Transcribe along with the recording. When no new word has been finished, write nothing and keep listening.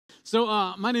So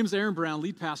my name is Aaron Brown,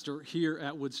 lead pastor here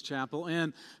at Woods Chapel,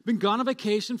 and been gone on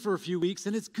vacation for a few weeks,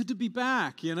 and it's good to be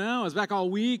back, you know. I was back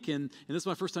all week, and this is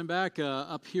my first time back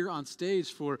up here on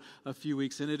stage for a few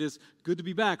weeks, and it is good to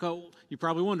be back. Oh, you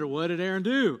probably wonder, what did Aaron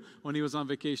do when he was on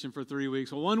vacation for 3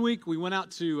 weeks? Well, 1 week we went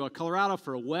out to Colorado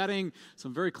for a wedding.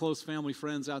 Some very close family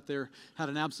friends out there had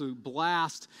an absolute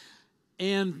blast.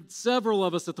 And several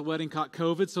of us at the wedding caught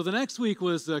COVID. So the next week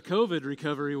was COVID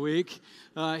recovery week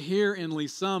here in Lee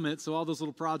Summit. So all those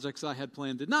little projects I had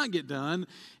planned did not get done.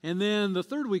 And then the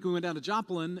third week we went down to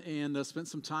Joplin and spent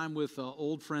some time with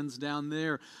old friends down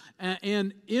there.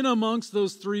 And in amongst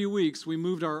those 3 weeks, we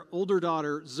moved our older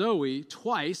daughter, Zoe,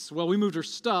 twice. Well, we moved her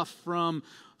stuff from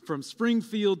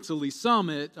Springfield to Lee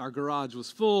Summit. Our garage was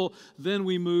full. Then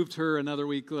we moved her another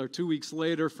week or 2 weeks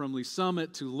later from Lee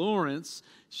Summit to Lawrence.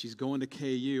 She's going to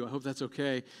KU. I hope that's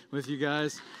okay with you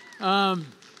guys. And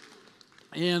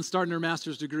starting her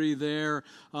master's degree there.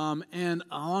 And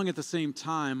along at the same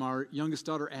time, our youngest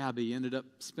daughter, Abby, ended up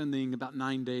spending about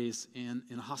 9 days in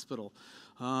a hospital.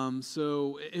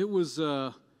 So it was...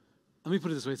 Let me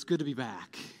put it this way, it's good to be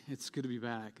back. It's good to be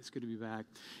back. It's good to be back.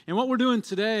 And what we're doing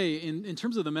today in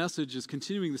terms of the message is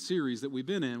continuing the series that we've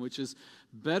been in, which is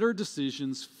Better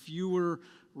Decisions, Fewer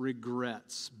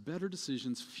Regrets. Better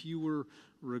Decisions, Fewer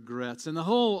Regrets. And the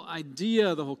whole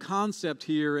idea, the whole concept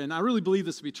here, and I really believe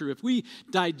this to be true, if we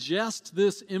digest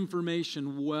this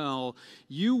information well,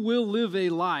 you will live a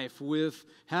life with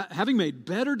having made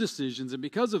better decisions, and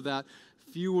because of that,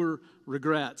 fewer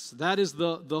regrets. That is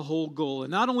the whole goal.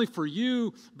 And not only for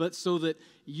you, but so that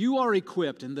you are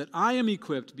equipped and that I am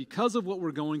equipped because of what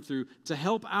we're going through to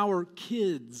help our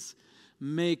kids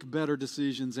make better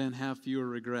decisions and have fewer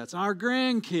regrets. Our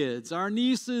grandkids, our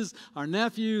nieces, our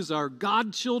nephews, our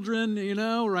godchildren, you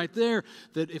know, right there,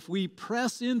 that if we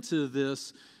press into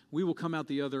this, we will come out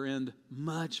the other end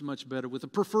much, much better with a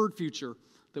preferred future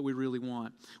that we really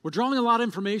want. We're drawing a lot of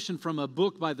information from a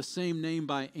book by the same name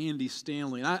by Andy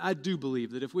Stanley. And I do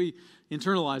believe that if we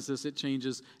internalize this, it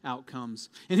changes outcomes.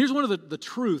 And here's one of the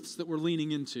truths that we're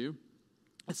leaning into.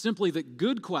 It's simply that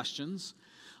good questions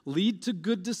lead to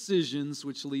good decisions,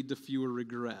 which lead to fewer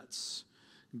regrets.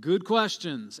 Good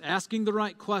questions, asking the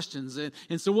right questions.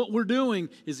 And so what we're doing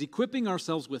is equipping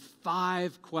ourselves with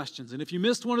 5 questions. And if you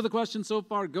missed one of the questions so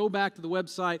far, go back to the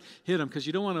website, hit them, because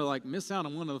you don't want to miss out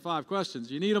on one of the 5 questions.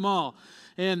 You need them all.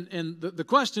 And the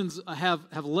questions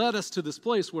have led us to this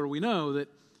place where we know that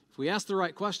if we ask the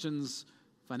right questions,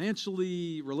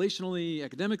 financially, relationally,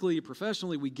 academically,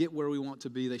 professionally, we get where we want to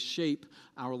be. They shape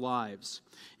our lives.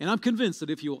 And I'm convinced that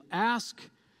if you'll ask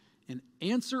and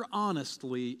answer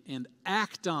honestly and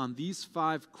act on these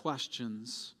 5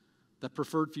 questions, that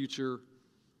preferred future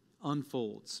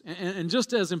unfolds. And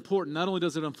just as important, not only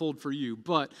does it unfold for you,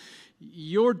 but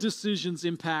your decisions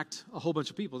impact a whole bunch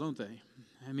of people, don't they?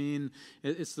 I mean,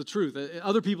 it's the truth.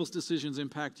 Other people's decisions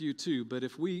impact you too, but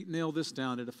if we nail this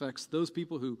down, it affects those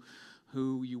people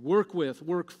who you work with,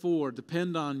 work for,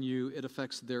 depend on you. It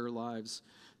affects their lives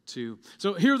too.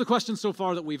 So here are the questions so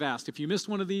far that we've asked. If you missed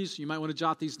one of these, you might want to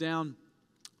jot these down.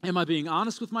 Am I being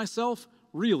honest with myself?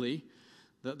 Really?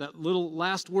 That little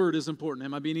last word is important.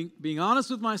 Am I being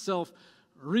honest with myself?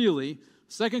 Really?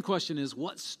 Second question is,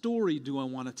 what story do I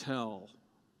want to tell?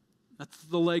 That's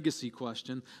the legacy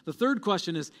question. The third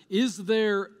question is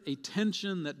there a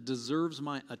tension that deserves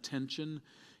my attention?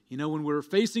 You know, when we're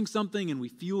facing something and we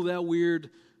feel that weird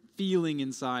feeling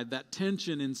inside, that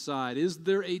tension inside. Is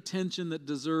there a tension that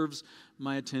deserves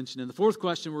my attention? And the fourth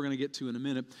question we're going to get to in a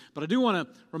minute. But I do want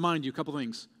to remind you a couple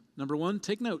things. Number one,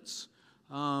 take notes.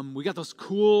 We got those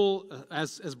cool,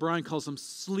 as Brian calls them,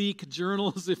 sleek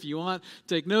journals. If you want,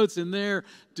 take notes in there.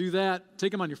 Do that.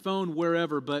 Take them on your phone,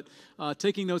 wherever. But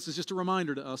taking notes is just a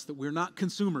reminder to us that we're not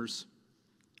consumers.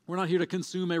 We're not here to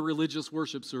consume a religious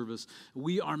worship service.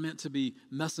 We are meant to be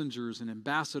messengers and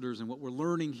ambassadors, and what we're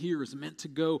learning here is meant to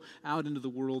go out into the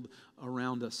world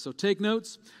around us. So take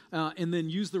notes, and then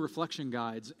use the reflection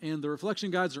guides. And the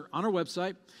reflection guides are on our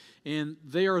website, and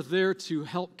they are there to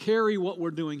help carry what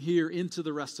we're doing here into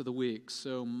the rest of the week.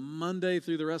 So Monday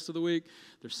through the rest of the week,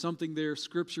 there's something there,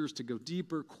 scriptures to go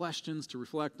deeper, questions to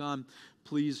reflect on.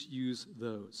 Please use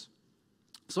those.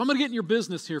 So I'm going to get in your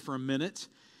business here for a minute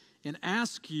and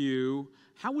ask you,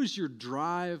 how was your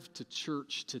drive to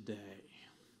church today?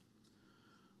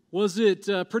 Was it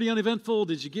pretty uneventful?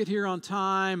 Did you get here on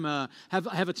time?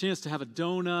 Have a chance to have a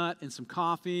donut and some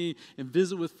coffee and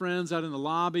visit with friends out in the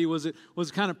lobby? Was it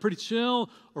kind of pretty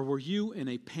chill, or were you in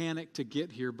a panic to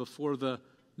get here before the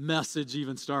message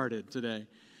even started today?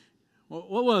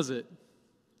 What was it?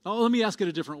 Oh, let me ask it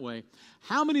a different way.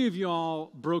 How many of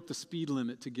y'all broke the speed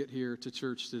limit to get here to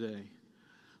church today?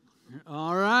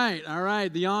 All right,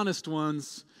 the honest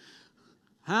ones.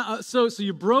 So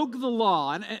you broke the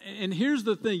law, and here's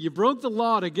the thing. You broke the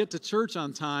law to get to church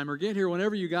on time or get here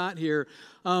whenever you got here.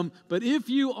 But if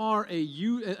you are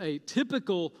a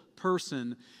typical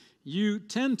person, you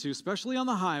tend to, especially on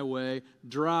the highway,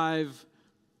 drive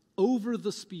over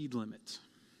the speed limit.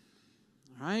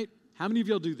 All right? How many of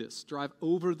y'all do this? Drive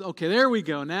over okay, there we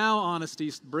go. Now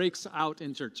honesty breaks out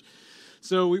in church.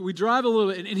 So we drive a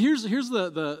little bit, and here's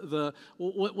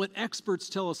what experts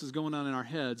tell us is going on in our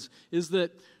heads is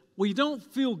that we don't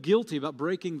feel guilty about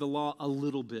breaking the law a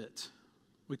little bit.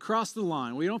 We cross the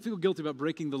line. We don't feel guilty about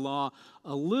breaking the law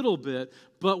a little bit,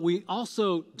 but we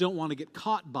also don't want to get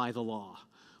caught by the law.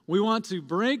 We want to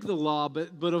break the law,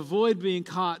 but avoid being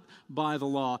caught by the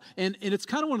law. And it's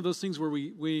kind of one of those things where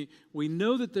we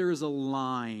know that there is a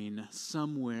line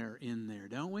somewhere in there,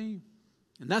 don't we?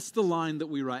 And that's the line that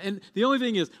we write. And the only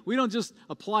thing is, we don't just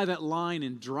apply that line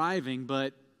in driving,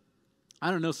 but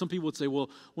I don't know, some people would say, well,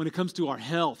 when it comes to our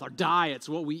health, our diets,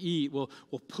 what we eat, we'll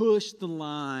push the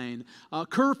line.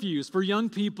 Curfews for young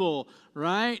people,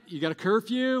 right? You got a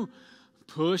curfew?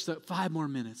 Push that 5 more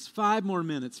minutes,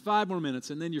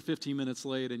 and then you're 15 minutes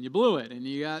late and you blew it and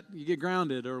you get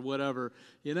grounded or whatever.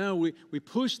 You know, we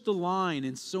push the line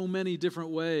in so many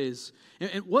different ways.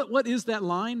 And what is that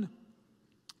line?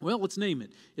 Well, let's name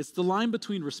it. It's the line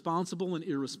between responsible and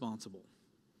irresponsible.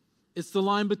 It's the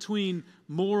line between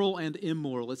moral and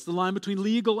immoral. It's the line between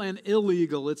legal and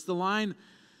illegal. It's the line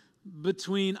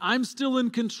between I'm still in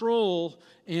control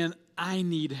and I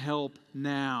need help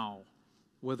now.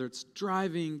 Whether it's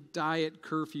driving, diet,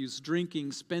 curfews,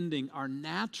 drinking, spending, our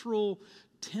natural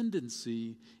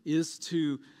tendency is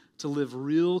to live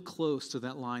real close to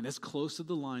that line, as close to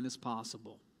the line as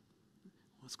possible.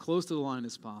 As close to the line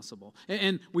as possible.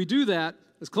 And we do that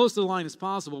as close to the line as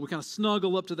possible. We kind of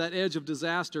snuggle up to that edge of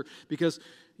disaster because,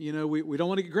 you know, we don't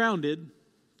want to get grounded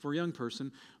for a young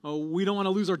person. We don't want to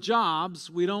lose our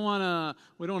jobs. We don't want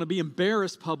to be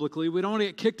embarrassed publicly. We don't want to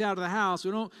get kicked out of the house.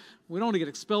 We don't want to get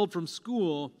expelled from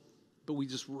school. But we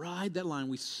just ride that line.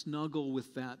 We snuggle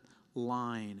with that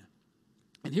line.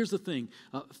 And here's the thing.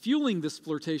 Fueling this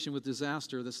flirtation with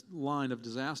disaster, this line of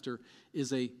disaster,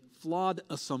 is a flawed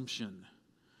assumption.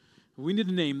 We need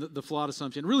to name the flawed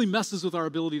assumption. It really messes with our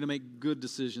ability to make good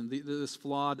decisions, this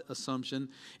flawed assumption.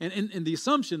 And the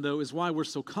assumption, though, is why we're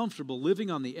so comfortable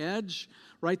living on the edge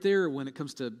right there when it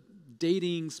comes to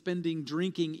dating, spending,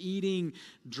 drinking, eating,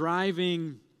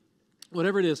 driving,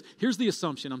 whatever it is. Here's the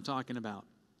assumption I'm talking about.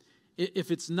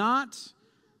 If it's not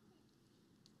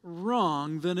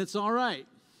wrong, then it's all right.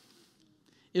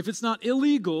 If it's not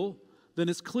illegal, then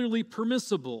it's clearly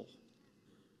permissible.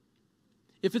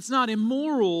 If it's not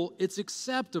immoral, it's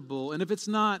acceptable. And if it's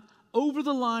not over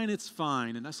the line, it's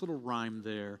fine. A nice little rhyme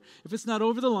there. If it's not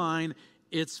over the line,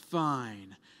 it's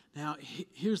fine. Now,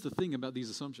 here's the thing about these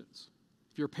assumptions.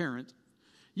 If you're a parent,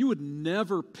 you would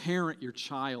never parent your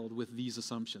child with these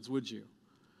assumptions, would you?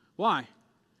 Why?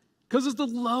 Because it's the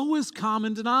lowest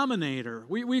common denominator.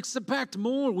 We expect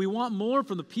more. We want more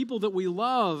from the people that we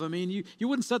love. I mean, you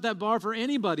wouldn't set that bar for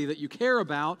anybody that you care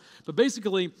about. But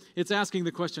basically, it's asking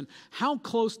the question, how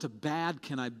close to bad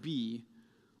can I be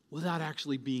without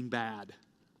actually being bad?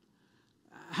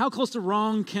 How close to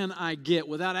wrong can I get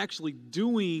without actually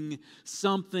doing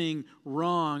something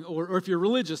wrong? Or if you're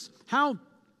religious, how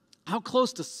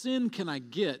close to sin can I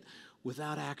get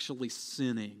without actually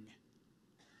sinning?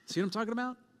 See what I'm talking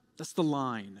about? That's the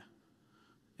line.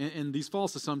 And these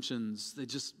false assumptions, they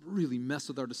just really mess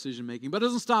with our decision making. But it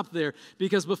doesn't stop there,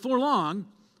 because before long,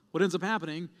 what ends up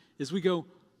happening is we go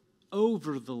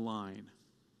over the line.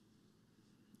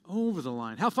 Over the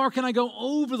line. How far can I go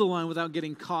over the line without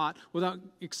getting caught, without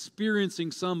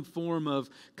experiencing some form of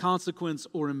consequence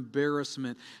or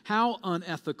embarrassment? How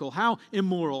unethical, how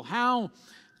immoral, how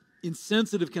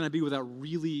insensitive can I be without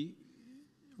really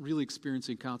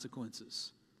experiencing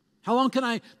consequences? How long can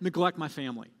I neglect my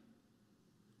family?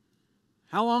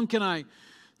 How long can I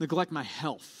neglect my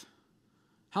health?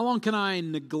 How long can I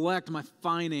neglect my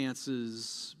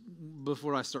finances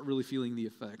before I start really feeling the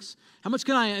effects? How much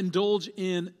can I indulge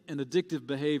in an addictive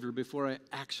behavior before I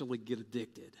actually get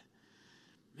addicted?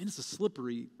 Man, it's a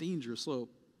slippery, dangerous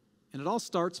slope. And it all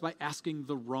starts by asking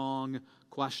the wrong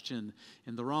question.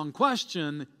 And the wrong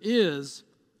question is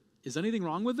anything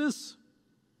wrong with this?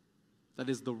 That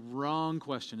is the wrong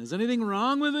question. Is anything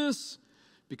wrong with this?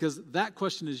 Because that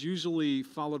question is usually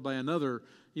followed by another,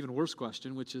 even worse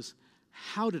question, which is,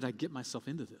 how did I get myself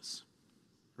into this?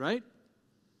 Right?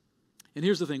 And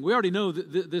here's the thing. We already know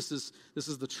that this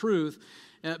is the truth,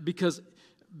 because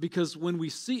because when we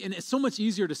see, and it's so much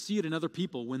easier to see it in other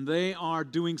people when they are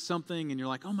doing something and you're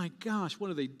like, oh my gosh, what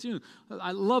are they doing?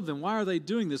 I love them. Why are they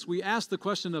doing this? We ask the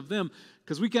question of them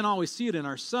because we can't always see it in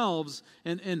ourselves.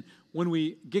 And when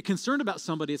we get concerned about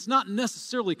somebody, it's not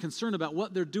necessarily concern about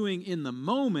what they're doing in the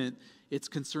moment. It's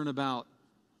concern about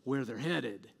where they're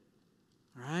headed,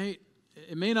 right?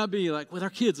 It may not be like with our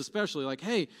kids especially, like,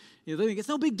 hey, they think it's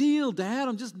no big deal, Dad,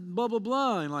 I'm just blah, blah,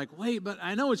 blah. And like, wait, but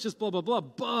I know it's just blah, blah, blah,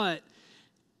 but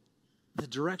the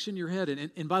direction you're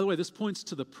headed. And by the way, this points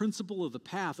to the principle of the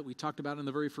path that we talked about in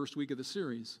the very first week of the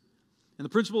series. And the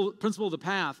principle of the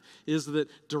path is that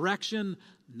direction,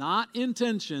 not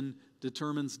intention,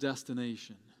 determines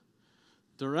destination.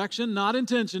 Direction, not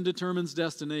intention, determines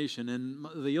destination. And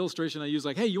the illustration I use,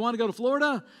 like, hey, you want to go to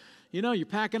Florida? You're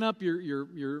packing up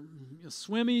your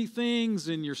swimmy things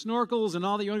and your snorkels and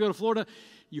all that. You want to go to Florida?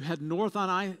 You head north on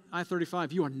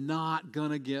I-35. You are not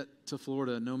going to get to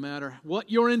Florida no matter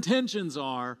what your intentions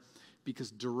are,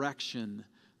 because direction,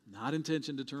 not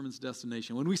intention, determines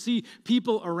destination. When we see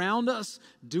people around us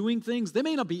doing things, they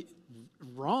may not be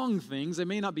wrong things. They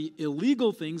may not be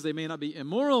illegal things. They may not be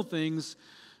immoral things.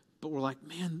 But we're like,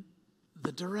 man,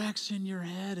 the direction you're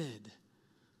headed.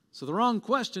 So the wrong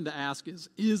question to ask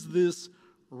is this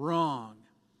wrong?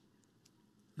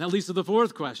 That leads to the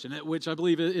fourth question, which I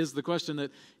believe is the question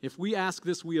that if we ask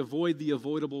this, we avoid the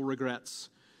avoidable regrets.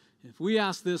 If we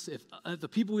ask this, if the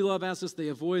people we love ask this, they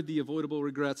avoid the avoidable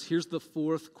regrets. Here's the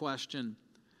fourth question.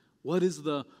 What is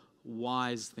the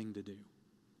wise thing to do?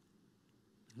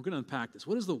 We're going to unpack this.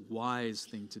 What is the wise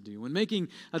thing to do? When making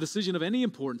a decision of any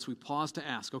importance, we pause to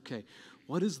ask, okay,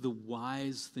 what is the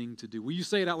wise thing to do? Will you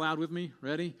say it out loud with me?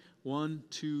 Ready? 1,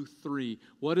 2, 3.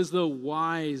 What is the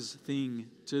wise thing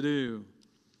to do?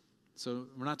 So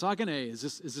we're not talking A. Is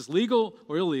this legal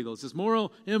or illegal? Is this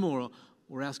moral, immoral?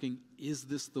 We're asking, is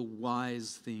this the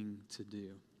wise thing to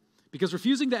do? Because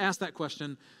refusing to ask that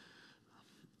question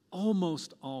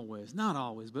almost always, not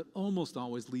always, but almost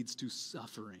always leads to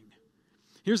suffering.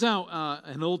 Here's how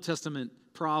an Old Testament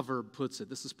proverb puts it.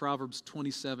 This is Proverbs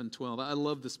 27:12. I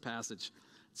love this passage.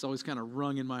 It's always kind of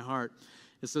rung in my heart.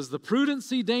 It says, the prudent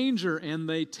see danger and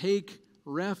they take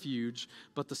refuge,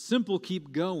 but the simple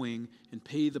keep going and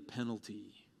pay the penalty.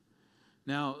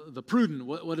 Now, the prudent,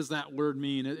 what does that word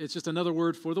mean? It's just another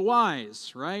word for the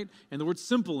wise, right? And the word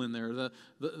simple in there.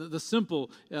 The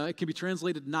simple, it can be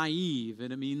translated naive,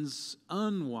 and it means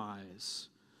unwise.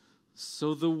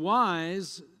 So the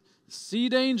wise see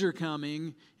danger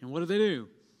coming, and what do?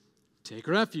 Take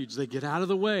refuge. They get out of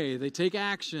the way. They take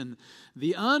action.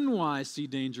 The unwise see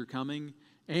danger coming,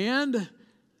 and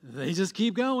they just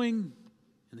keep going,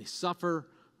 and they suffer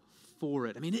for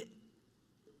it. I mean,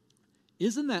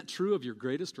 isn't that true of your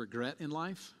greatest regret in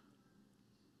life?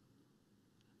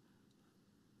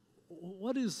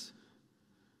 What is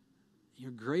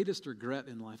your greatest regret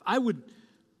in life? I would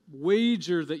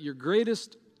wager that your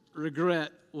greatest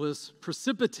regret was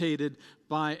precipitated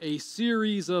by a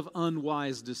series of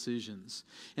unwise decisions.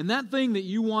 And that thing that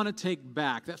you want to take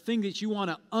back, that thing that you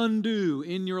want to undo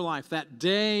in your life, that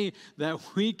day, that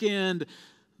weekend,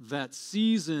 that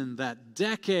season, that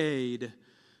decade,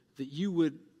 that you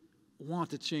would want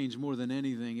to change more than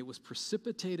anything, it was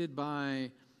precipitated by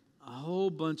a whole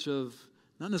bunch of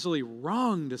not necessarily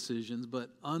wrong decisions, but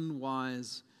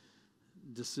unwise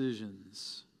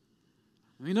decisions.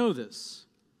 We know this.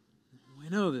 We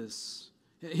know this.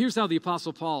 Here's how the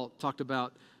Apostle Paul talked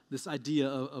about this idea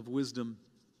of wisdom.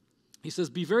 He says,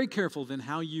 be very careful then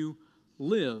how you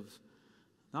live,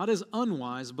 not as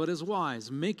unwise, but as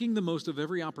wise, making the most of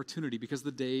every opportunity because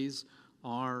the days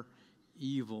are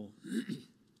evil.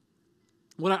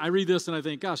 When I read this and I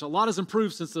think, gosh, a lot has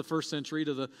improved since the first century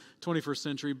to the 21st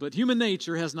century, but human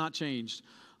nature has not changed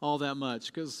all that much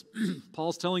because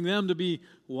Paul's telling them to be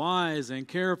wise and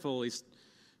careful. He's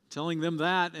telling them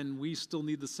that, and we still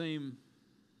need the same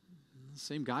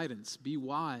guidance. Be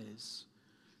wise.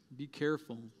 Be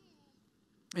careful.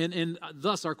 And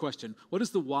thus our question, what is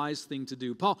the wise thing to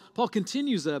do? Paul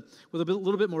continues with a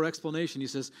little bit more explanation. He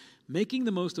says, making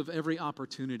the most of every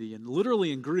opportunity. And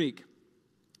literally in Greek,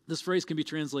 this phrase can be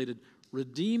translated,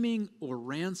 redeeming or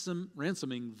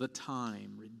ransoming the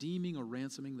time. Redeeming or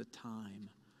ransoming the time.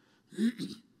 I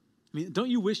mean, don't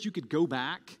you wish you could go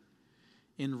back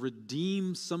and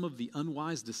redeem some of the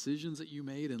unwise decisions that you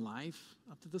made in life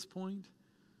up to this point?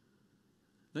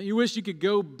 Don't you wish you could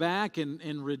go back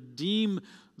and redeem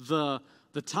the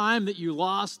time that you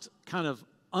lost kind of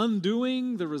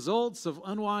undoing the results of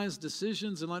unwise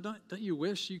decisions? And don't you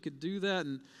wish you could do that?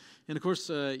 And of course,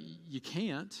 you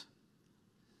can't.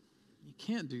 You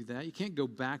can't do that. You can't go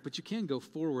back, but you can go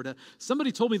forward.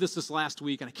 Somebody told me this last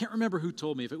week, and I can't remember who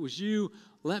told me. If it was you,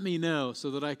 let me know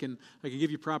so that I can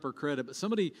give you proper credit. But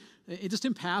somebody, just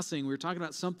in passing, we were talking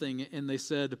about something, and they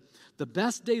said, the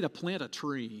best day to plant a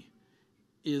tree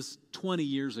is 20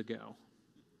 years ago.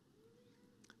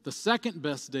 The second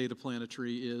best day to plant a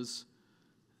tree is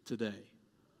today.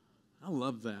 I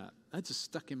love that. That just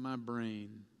stuck in my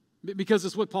brain. Because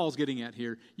it's what Paul's getting at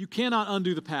here. You cannot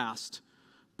undo the past,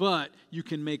 but you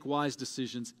can make wise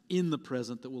decisions in the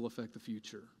present that will affect the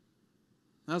future.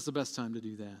 That's the best time to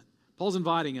do that. Paul's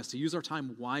inviting us to use our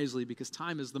time wisely because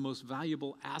time is the most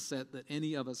valuable asset that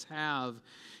any of us have,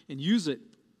 and use it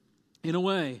in a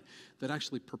way that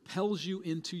actually propels you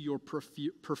into your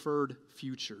preferred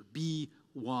future. Be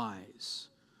wise.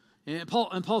 And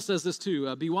Paul says this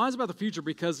too, be wise about the future,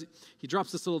 because he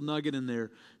drops this little nugget in there,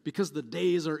 because the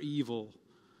days are evil.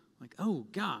 Like, oh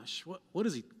gosh, what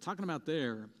is he talking about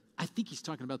there? I think he's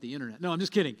talking about the internet. No, I'm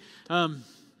just kidding.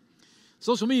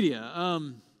 Social media,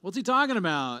 what's he talking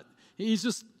about?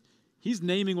 He's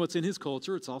naming what's in his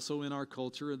culture. It's also in our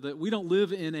culture, that we don't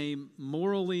live in a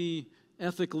morally,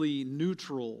 ethically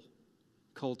neutral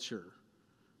culture.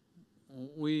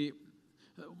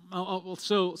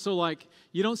 So like,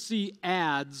 you don't see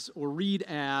ads or read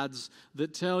ads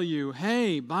that tell you,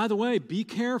 hey, by the way, be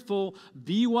careful,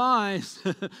 be wise,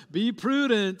 be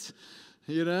prudent.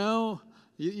 You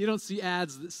don't see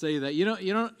ads that say that.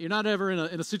 You're not ever in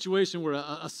a situation where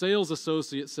a sales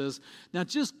associate says, now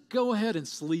just go ahead and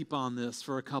sleep on this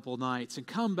for a couple nights and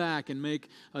come back and make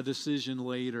a decision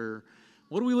later.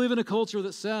 What do we live in a culture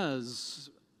that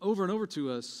says over and over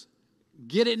to us,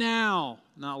 get it now,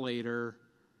 not later.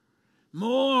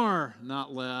 More,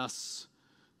 not less.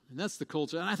 And that's the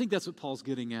culture. And I think that's what Paul's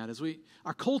getting at, is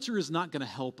our culture is not going to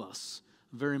help us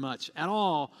very much at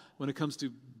all when it comes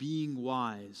to being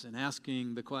wise and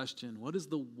asking the question, what is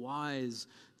the wise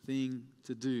thing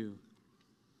to do?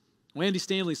 Well, Andy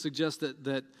Stanley suggests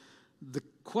that the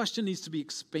question needs to be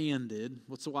expanded,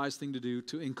 what's the wise thing to do,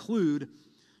 to include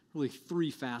really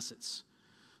three facets.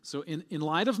 So in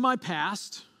light of my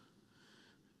past,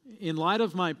 in light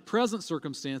of my present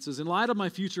circumstances, in light of my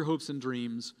future hopes and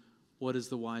dreams, what is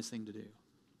the wise thing to do?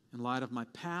 In light of my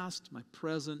past, my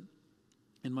present,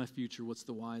 and my future, what's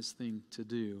the wise thing to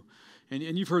do? And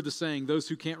you've heard the saying, those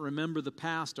who can't remember the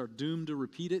past are doomed to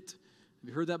repeat it. Have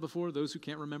you heard that before? Those who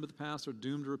can't remember the past are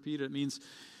doomed to repeat it. It means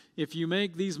if you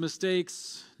make these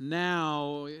mistakes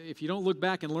now, if you don't look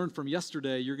back and learn from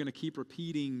yesterday, you're going to keep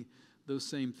repeating those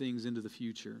same things into the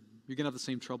future. You're going to have the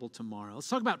same trouble tomorrow. Let's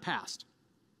talk about past.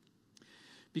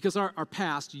 Because our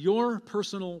past, your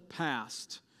personal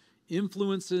past,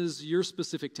 influences your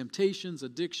specific temptations,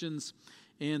 addictions,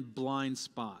 and blind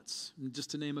spots,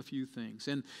 just to name a few things.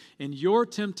 And your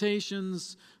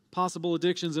temptations, possible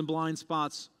addictions, and blind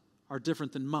spots are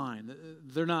different than mine.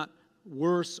 They're not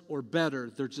worse or better.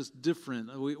 They're just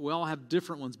different. We all have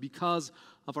different ones because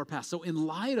of our past. So in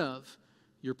light of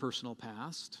your personal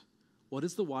past, what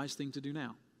is the wise thing to do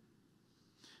now?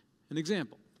 An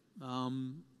example.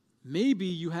 Maybe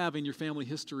you have in your family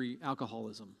history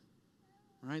alcoholism,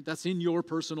 right? That's in your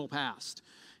personal past.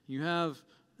 You have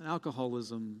an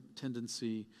alcoholism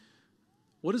tendency.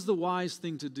 What is the wise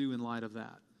thing to do in light of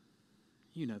that?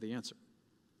 You know the answer.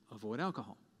 Avoid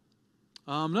alcohol.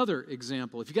 Another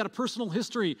example, if you've got a personal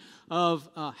history of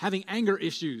having anger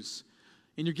issues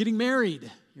and you're getting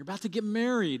married, you're about to get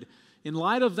married, in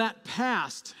light of that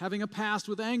past, having a past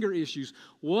with anger issues,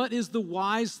 what is the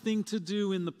wise thing to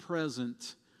do in the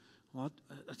present? Well,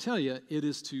 I tell you, it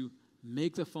is to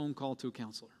make the phone call to a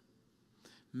counselor.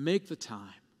 Make the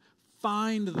time.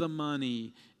 Find the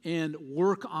money and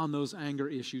work on those anger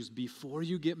issues before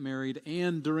you get married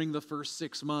and during the first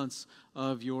 6 months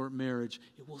of your marriage.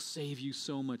 It will save you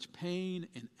so much pain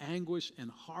and anguish and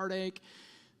heartache.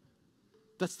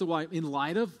 That's the why. In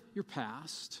light of your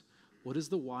past, what is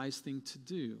the wise thing to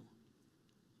do?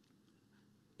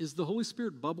 Is the Holy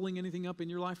Spirit bubbling anything up in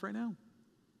your life right now?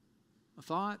 A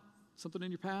thought? Something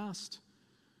in your past?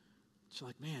 You're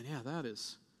like, man, yeah,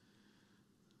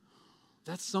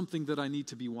 that's something that I need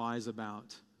to be wise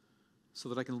about so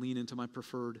that I can lean into my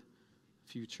preferred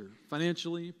future.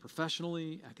 Financially,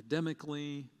 professionally,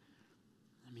 academically.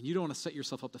 I mean, you don't want to set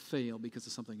yourself up to fail because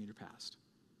of something in your past.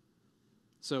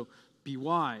 So be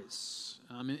wise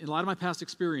in light of my past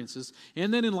experiences,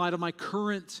 and then in light of my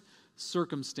current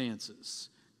circumstances.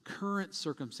 Current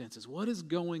circumstances. What is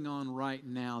going on right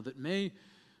now that may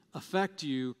affect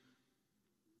you,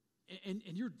 and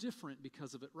you're different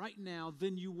because of it right now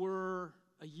than you were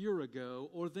a year ago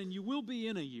or than you will be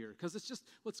in a year, because it's just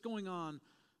what's going on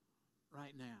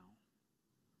right now.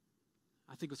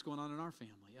 I think what's going on in our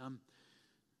family.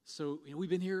 So we've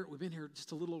been here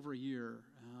just a little over a year,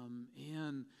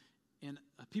 and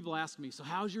people ask me, so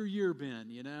how's your year been?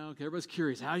 Everybody's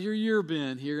curious. How's your year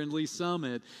been here in Lee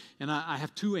Summit? And I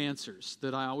have two answers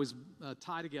that I always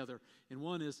tie together. And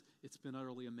one is, it's been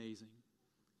utterly amazing,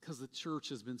 because the church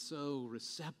has been so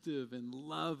receptive and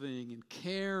loving and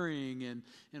caring and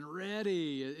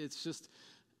ready. It's just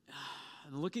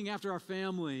and looking after our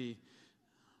family.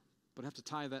 But I have to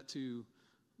tie that to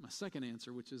my second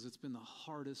answer, which is, it's been the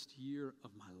hardest year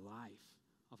of my life,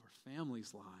 of our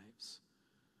family's lives.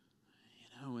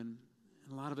 And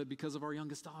a lot of it because of our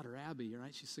youngest daughter, Abby,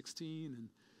 right? She's 16,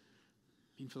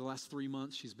 and for the last 3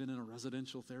 months, she's been in a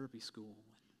residential therapy school.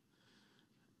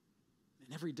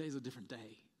 And every day is a different day.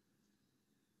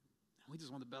 And we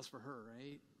just want the best for her,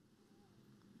 right?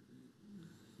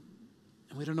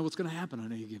 And we don't know what's going to happen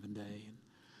on any given day, and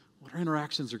what our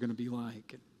interactions are going to be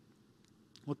like, and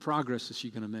what progress is she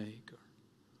going to make?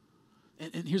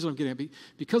 And here's what I'm getting at.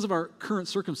 Because of our current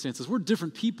circumstances, we're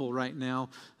different people right now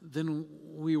than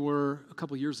we were a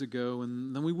couple years ago,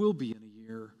 and than we will be in a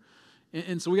year.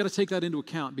 And so we got to take that into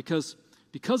account, because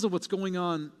of what's going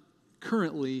on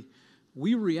currently,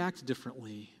 we react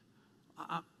differently.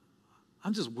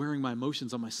 I'm just wearing my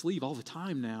emotions on my sleeve all the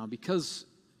time now, because,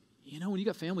 when you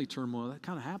got family turmoil, that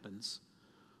kind of happens.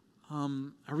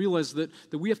 I realize that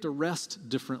we have to rest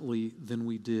differently than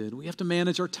we did. We have to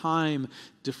manage our time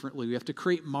differently. We have to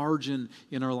create margin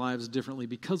in our lives differently,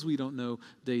 because we don't know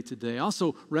day to day. I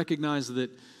also recognize that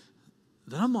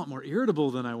I'm a lot more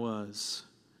irritable than I was.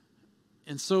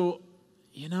 And so,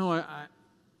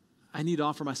 I need to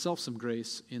offer myself some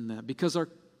grace in that, because our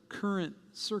current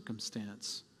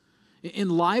circumstance. In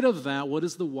light of that, what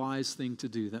is the wise thing to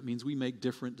do? That means we make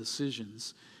different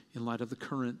decisions in light of the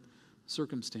current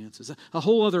circumstances. A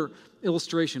whole other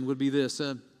illustration would be this.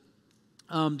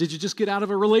 Did you just get out of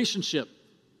a relationship?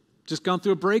 Just gone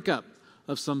through a breakup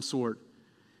of some sort?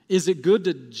 Is it good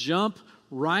to jump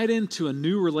right into a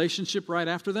new relationship right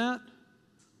after that?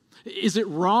 Is it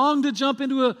wrong to jump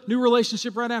into a new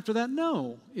relationship right after that?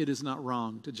 No, it is not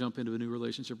wrong to jump into a new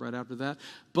relationship right after that.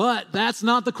 But that's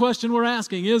not the question we're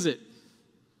asking, is it?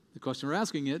 The question we're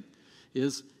asking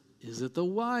is it the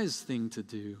wise thing to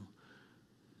do?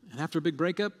 And after a big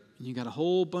breakup, you got a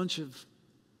whole bunch of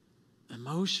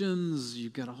emotions,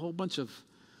 you've got a whole bunch of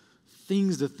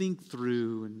things to think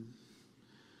through, and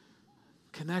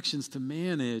connections to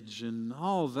manage, and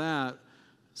all of that.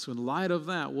 So in light of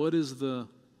that, what is the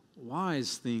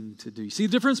wise thing to do? You see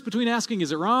the difference between asking,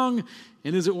 is it wrong,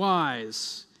 and is it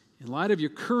wise? In light of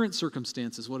your current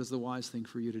circumstances, what is the wise thing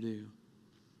for you to do?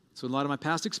 So in light of my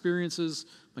past experiences,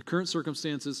 my current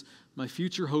circumstances, my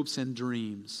future hopes and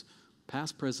dreams,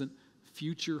 past, present,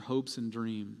 future hopes and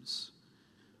dreams,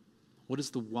 what is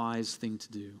the wise thing to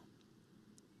do?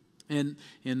 And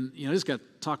I just got to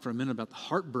talk for a minute about the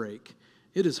heartbreak.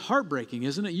 It is heartbreaking,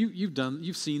 isn't it?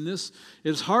 You've seen this. It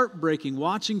is heartbreaking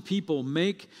watching people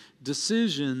make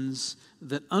decisions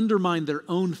that undermine their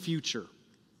own future,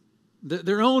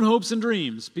 their own hopes and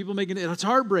dreams. People making it. It's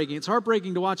heartbreaking. It's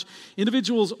heartbreaking to watch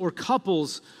individuals or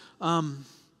couples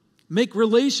make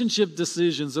relationship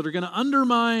decisions that are going to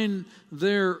undermine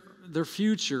their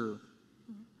future.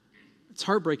 It's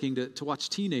heartbreaking to watch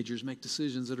teenagers make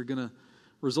decisions that are going to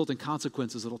result in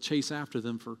consequences that will chase after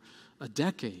them for a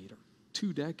decade or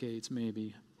 2 decades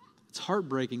maybe. It's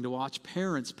heartbreaking to watch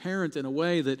parents parent in a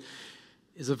way that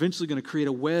is eventually going to create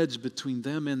a wedge between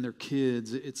them and their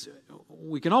kids.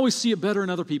 We can always see it better in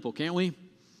other people, can't we? We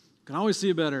can always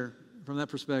see it better from that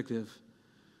perspective.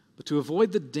 But to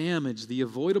avoid the damage, the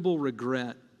avoidable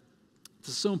regret, this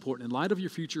is so important. In light of your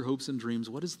future hopes and dreams,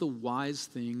 what is the wise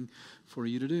thing for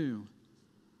you to do?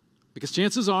 Because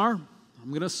chances are, I'm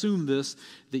going to assume this,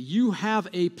 that you have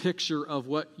a picture of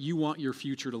what you want your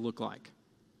future to look like.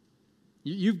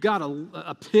 You've got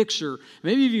a picture.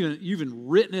 Maybe you've even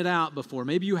written it out before.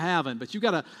 Maybe you haven't, but you've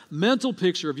got a mental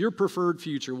picture of your preferred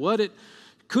future, what it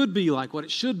could be like, what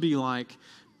it should be like.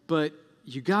 But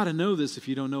you got to know this if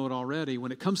you don't know it already.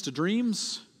 When it comes to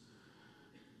dreams,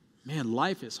 man,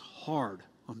 life is hard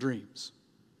on dreams.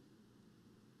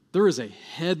 There is a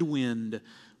headwind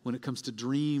when it comes to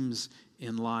dreams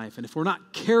in life. And if you're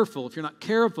not careful,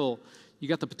 you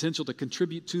got the potential to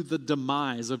contribute to the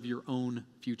demise of your own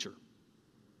future.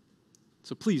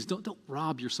 So please, don't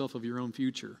rob yourself of your own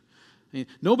future. I mean,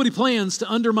 nobody plans to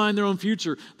undermine their own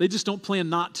future. They just don't plan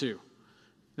not to. You know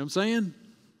what I'm saying?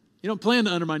 You don't plan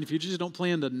to undermine your future. You just don't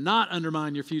plan to not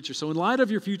undermine your future. So in light of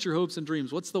your future hopes and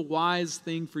dreams, what's the wise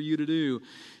thing for you to do?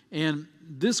 And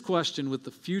this question with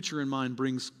the future in mind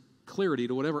brings clarity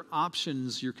to whatever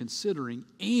options you're considering.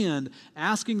 And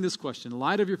asking this question, in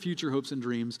light of your future hopes and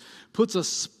dreams, puts a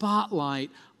spotlight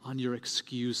on your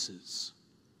excuses.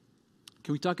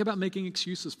 Can we talk about making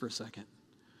excuses for a second?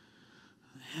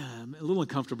 Yeah, I'm a little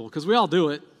uncomfortable because we all do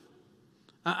it.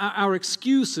 Our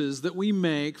excuses that we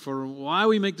make for why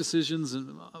we make decisions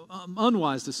and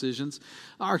unwise decisions,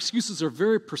 our excuses are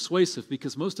very persuasive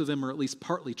because most of them are at least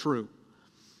partly true.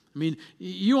 I mean,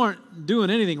 you aren't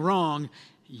doing anything wrong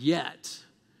yet.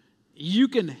 You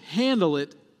can handle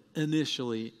it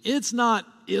initially. It's not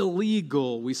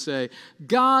illegal, we say.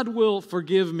 God will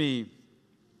forgive me.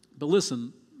 But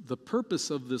listen, the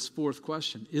purpose of this fourth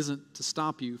question isn't to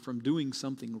stop you from doing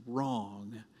something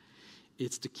wrong.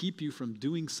 It's to keep you from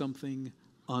doing something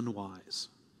unwise.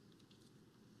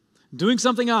 Doing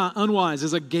something unwise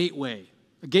is a gateway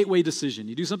decision.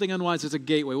 You do something unwise, it's a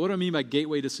gateway. What do I mean by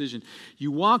gateway decision?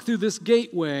 You walk through this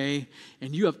gateway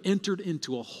and you have entered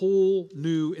into a whole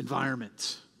new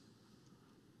environment.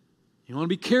 You want to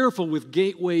be careful with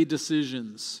gateway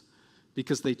decisions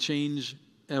because they change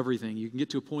everything. You can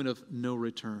get to a point of no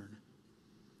return.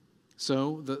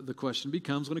 So the question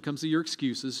becomes, when it comes to your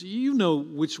excuses, you know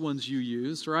which ones you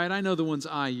use, right? I know the ones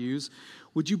I use.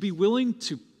 Would you be willing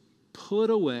to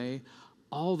put away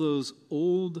all those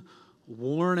old,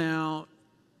 worn-out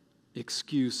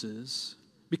excuses?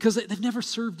 Because they've never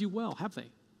served you well, have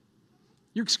they?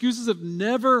 Your excuses have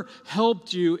never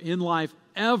helped you in life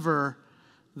ever.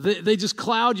 They just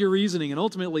cloud your reasoning, and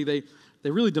ultimately they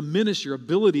really diminish your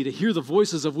ability to hear the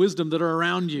voices of wisdom that are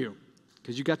around you.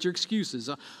 Because you got your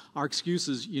excuses. Our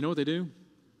excuses, you know what they do?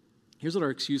 Here's what our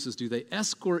excuses do. They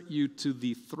escort you to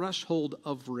the threshold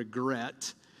of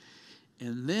regret,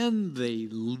 and then they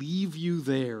leave you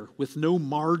there with no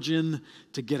margin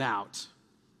to get out.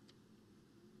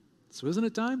 So isn't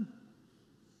it time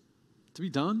to be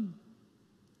done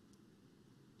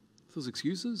with those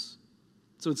excuses?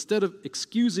 So instead of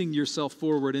excusing yourself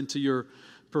forward into your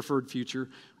preferred future,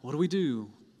 what do?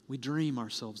 We dream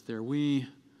ourselves there. We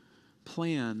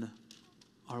plan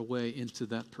our way into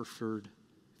that preferred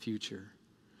future.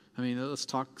 I mean, let's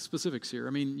talk specifics here.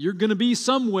 I mean, you're going to be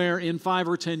somewhere in 5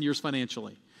 or 10 years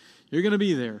financially. You're going to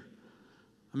be there.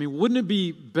 I mean, wouldn't it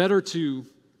be better to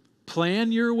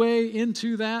plan your way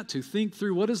into that, to think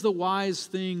through what is the wise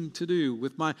thing to do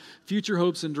with my future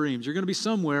hopes and dreams? You're going to be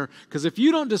somewhere, because if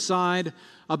you don't decide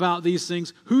about these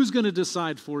things, who's going to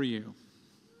decide for you?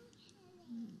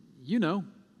 You know.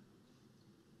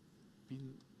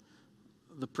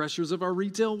 The pressures of our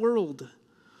retail world,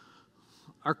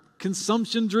 our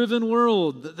consumption-driven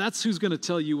world, that's who's going to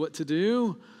tell you what to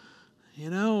do.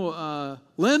 You know,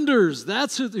 lenders,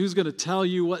 that's who's going to tell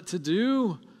you what to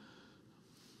do.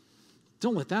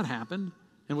 Don't let that happen.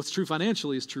 And what's true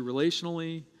financially is true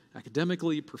relationally,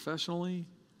 academically, professionally.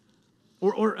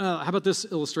 Or how about this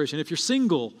illustration? If you're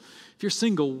single,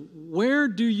 where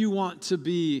do you want to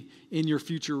be in your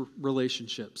future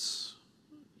relationships?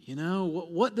 You know,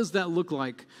 what does that look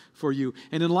like for you?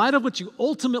 And in light of what you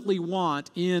ultimately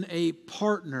want in a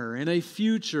partner, in a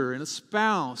future, in a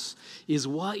spouse, is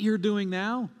what you're doing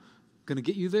now going to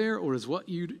get you there, or is what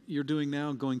you're doing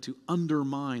now going to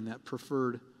undermine that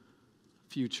preferred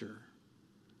future?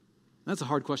 That's a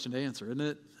hard question to answer, isn't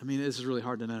it? I mean, this is really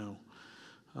hard to know.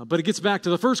 But it gets back to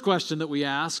the first question that we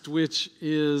asked, which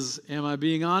is, am I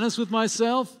being honest with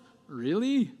myself?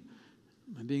 Really?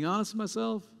 Am I being honest with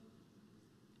myself?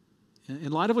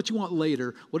 In light of what you want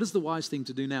later, what is the wise thing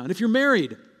to do now? And if you're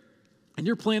married and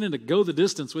you're planning to go the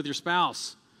distance with your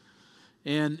spouse,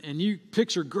 and you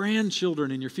picture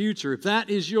grandchildren in your future, if that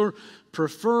is your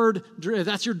preferred, if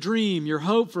that's your dream, your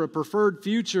hope for a preferred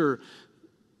future,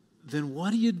 then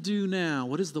what do you do now?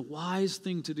 What is the wise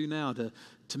thing to do now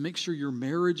to make sure your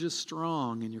marriage is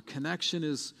strong and your connection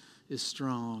is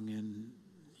strong, and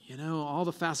you know all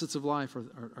the facets of life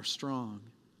are strong?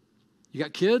 You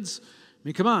got kids? I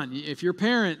mean, come on, if you're a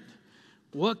parent,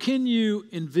 what can you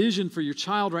envision for your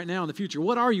child right now in the future?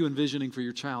 What are you envisioning for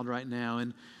your child right now?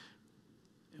 And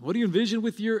what do you envision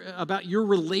about your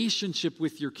relationship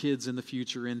with your kids in the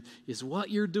future? And is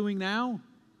what you're doing now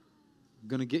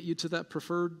going to get you to that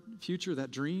preferred future,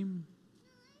 that dream?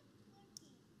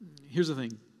 Here's the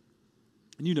thing,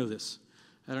 and you know this.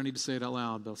 I don't need to say it out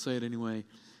loud, but I'll say it anyway,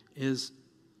 is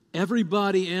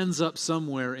everybody ends up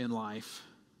somewhere in life.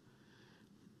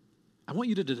 I want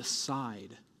you to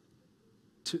decide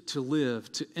to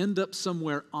live, to end up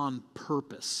somewhere on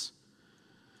purpose.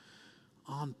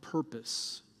 On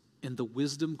purpose. And the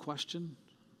wisdom question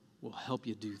will help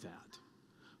you do that.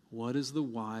 What is the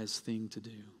wise thing to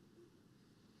do?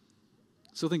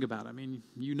 So think about it. I mean,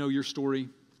 you know your story.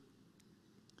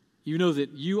 You know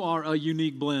that you are a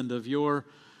unique blend of your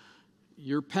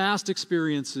your past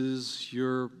experiences,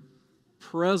 your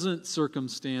present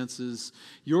circumstances,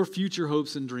 your future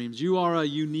hopes and dreams. You are a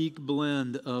unique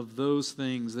blend of those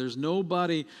things. There's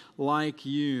nobody like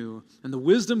you. And the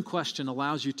wisdom question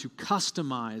allows you to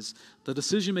customize the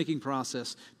decision-making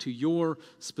process to your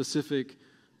specific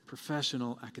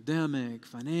professional, academic,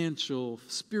 financial,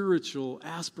 spiritual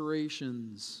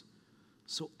aspirations.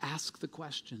 So ask the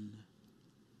question,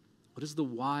 what is the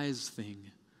wise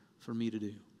thing for me to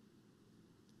do?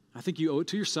 I think you owe it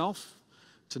to yourself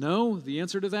to know the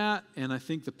answer to that, and I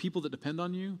think the people that depend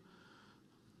on you,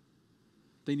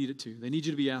 they need it too. They need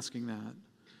you to be asking that.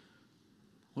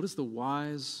 What is the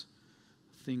wise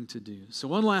thing to do? So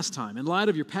one last time, in light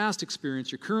of your past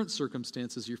experience, your current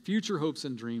circumstances, your future hopes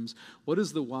and dreams, what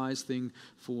is the wise thing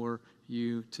for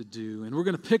you to do? And we're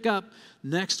going to pick up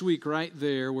next week right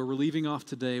there where we're leaving off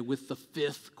today with the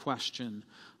fifth question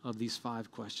of these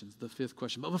 5 questions, the fifth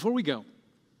question. But before we go,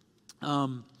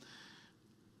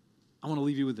 I want to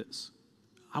leave you with this.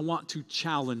 I want to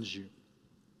challenge you.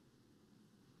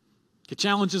 Okay,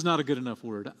 challenge is not a good enough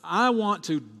word. I want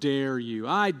to dare you.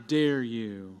 I dare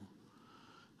you.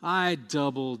 I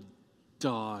double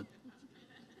dog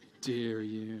dare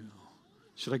you.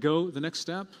 Should I go the next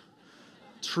step?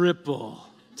 Triple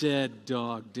dead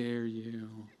dog dare you.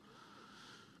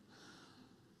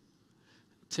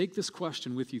 Take this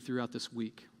question with you throughout this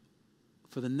week.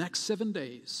 For the next 7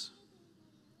 days,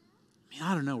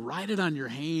 I don't know, write it on your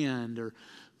hand or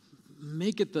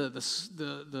make it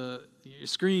your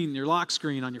screen, your lock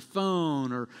screen on your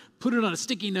phone, or put it on a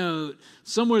sticky note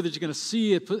somewhere that you're going to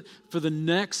see it. For the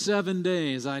next 7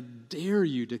 days, I dare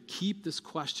you to keep this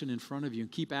question in front of you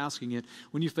and keep asking it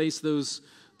when you face those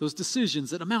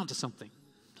decisions that amount to something,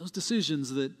 those decisions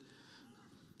that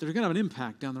are going to have an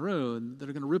impact down the road, that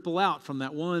are going to ripple out from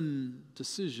that one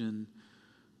decision.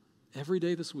 Every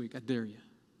day this week, I dare you.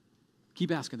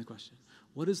 Keep asking the question,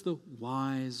 what is the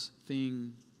wise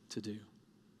thing to do?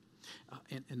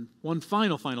 And one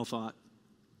final thought.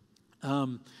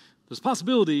 There's a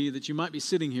possibility that you might be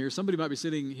sitting here, somebody might be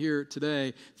sitting here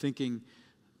today thinking,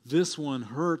 this one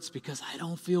hurts because I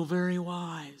don't feel very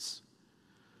wise.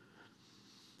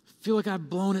 I feel like I've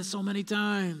blown it so many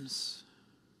times.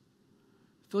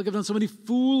 I feel like I've done so many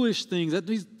foolish things. That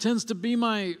tends to be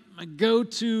my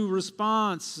go-to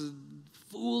response,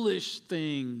 foolish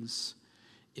things.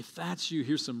 If that's you,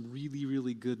 here's some really,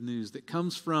 really good news that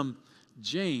comes from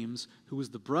James, who was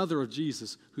the brother of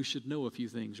Jesus, who should know a few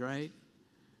things, right?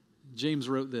 James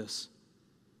wrote this.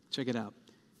 Check it out.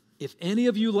 If any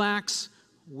of you lacks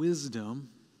wisdom,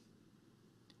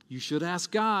 you should ask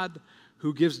God,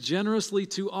 who gives generously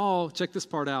to all, check this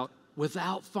part out,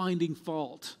 without finding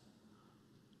fault,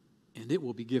 and it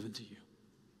will be given to you.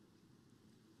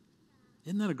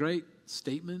 Isn't that a great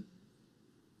statement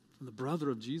from the brother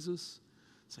of Jesus?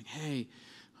 Saying, hey,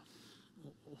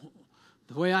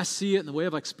 the way I see it and the way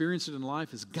I've experienced it in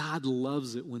life is God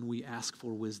loves it when we ask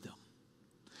for wisdom.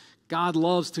 God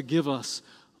loves to give us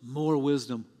more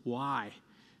wisdom. Why?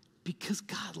 Because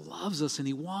God loves us and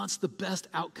He wants the best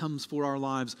outcomes for our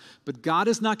lives. But God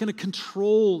is not going to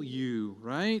control you,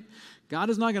 right? God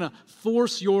is not going to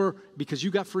force because you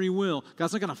got free will,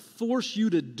 God's not going to force you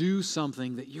to do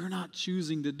something that you're not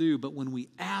choosing to do. But when we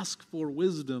ask for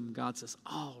wisdom, God says,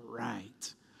 all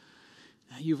right,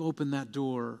 now you've opened that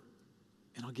door,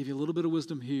 and I'll give you a little bit of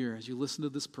wisdom here as you listen to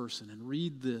this person and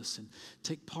read this and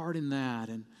take part in that.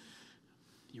 And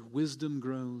your wisdom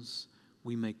grows.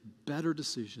 We make better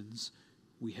decisions.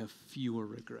 We have fewer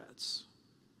regrets.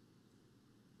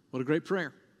 What a great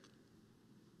prayer.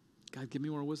 God, give me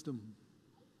more wisdom.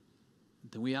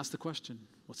 Then we ask the question,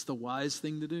 what's the wise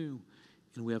thing to do?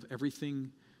 And we have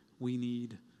everything we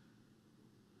need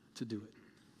to do it.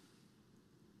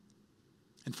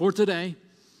 And for today,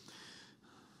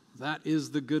 that is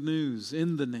the good news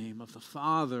in the name of the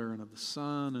Father and of the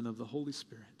Son and of the Holy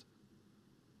Spirit.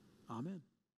 Amen.